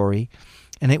the story.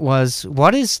 And it was,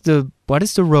 what is the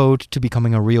road to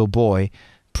becoming a real boy?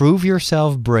 Prove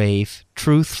yourself brave,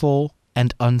 truthful,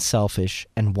 and unselfish,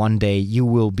 and one day you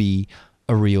will be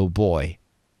a real boy.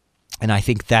 And I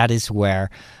think that is where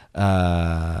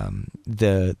the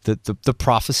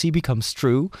prophecy becomes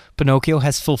true. Pinocchio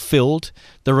has fulfilled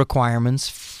the requirements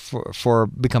for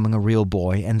becoming a real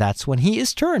boy, and that's when he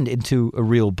is turned into a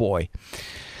real boy.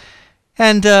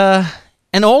 And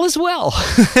And all is well.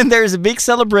 And there's a big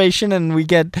celebration, and we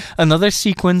get another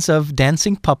sequence of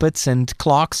dancing puppets and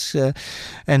clocks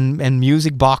and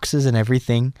music boxes and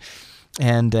everything.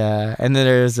 And then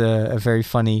there's a very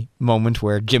funny moment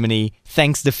where Jiminy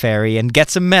thanks the fairy and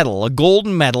gets a medal, a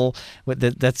golden medal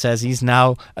that says he's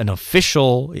now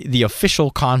the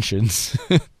official conscience.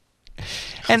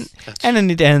 and then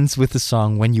it ends with the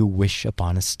song, "When You Wish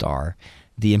Upon a Star."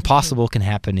 The impossible can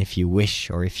happen if you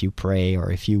wish, or if you pray,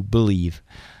 or if you believe,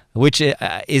 which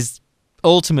is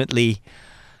ultimately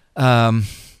the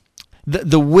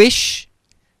wish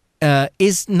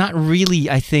is not really,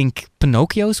 I think,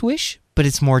 Pinocchio's wish, but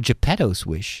it's more Geppetto's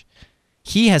wish.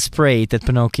 He has prayed that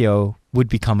Pinocchio would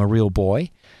become a real boy,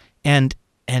 and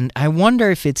I wonder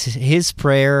if it's his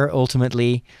prayer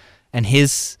ultimately, and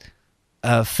his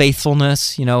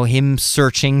faithfulness, him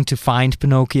searching to find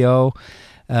Pinocchio,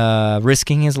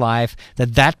 risking his life,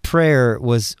 that prayer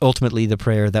was ultimately the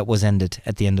prayer that was ended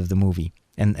at the end of the movie,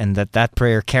 and that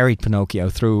prayer carried Pinocchio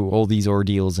through all these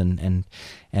ordeals and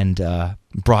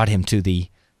brought him to the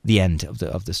end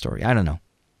of the story. I don't know.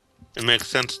 It makes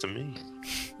sense to me.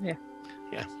 Yeah.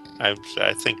 Yeah,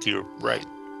 I think you're right.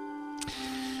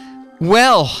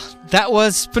 Well, that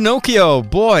was Pinocchio.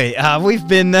 Boy, we've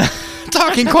been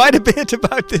talking quite a bit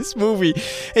about this movie.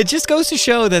 It just goes to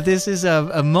show that this is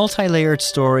a multi-layered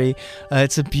story.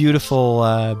 It's a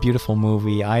beautiful, beautiful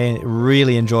movie. I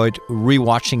really enjoyed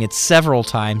rewatching it several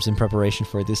times in preparation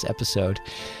for this episode.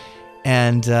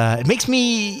 And it makes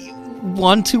me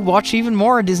want to watch even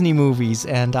more Disney movies.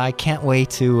 And I can't wait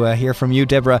to hear from you,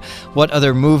 Deborah, what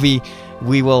other movie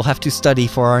we will have to study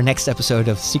for our next episode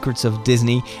of Secrets of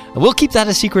Disney. We'll keep that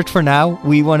a secret for now.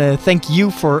 We want to thank you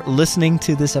for listening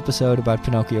to this episode about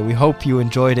Pinocchio. We hope you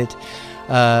enjoyed it.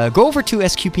 Go over to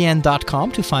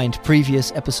sqpn.com to find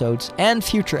previous episodes and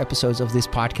future episodes of this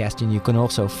podcast, and you can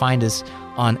also find us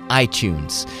on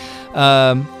iTunes.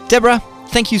 Deborah,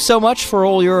 thank you so much for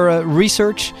all your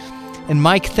research. And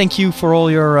Mike, thank you for all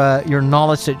your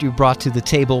knowledge that you brought to the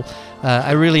table.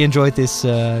 I really enjoyed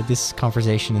this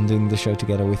conversation and doing the show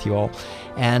together with you all.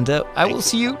 And I will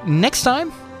see you next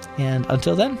time. And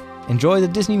until then, enjoy the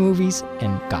Disney movies,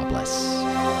 and God bless.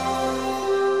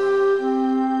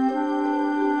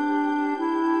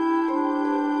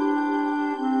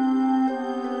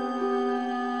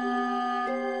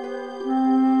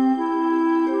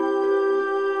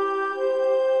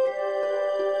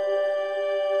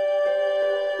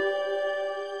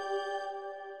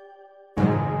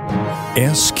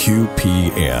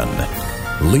 SQPN,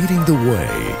 leading the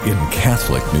way in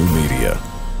Catholic new media.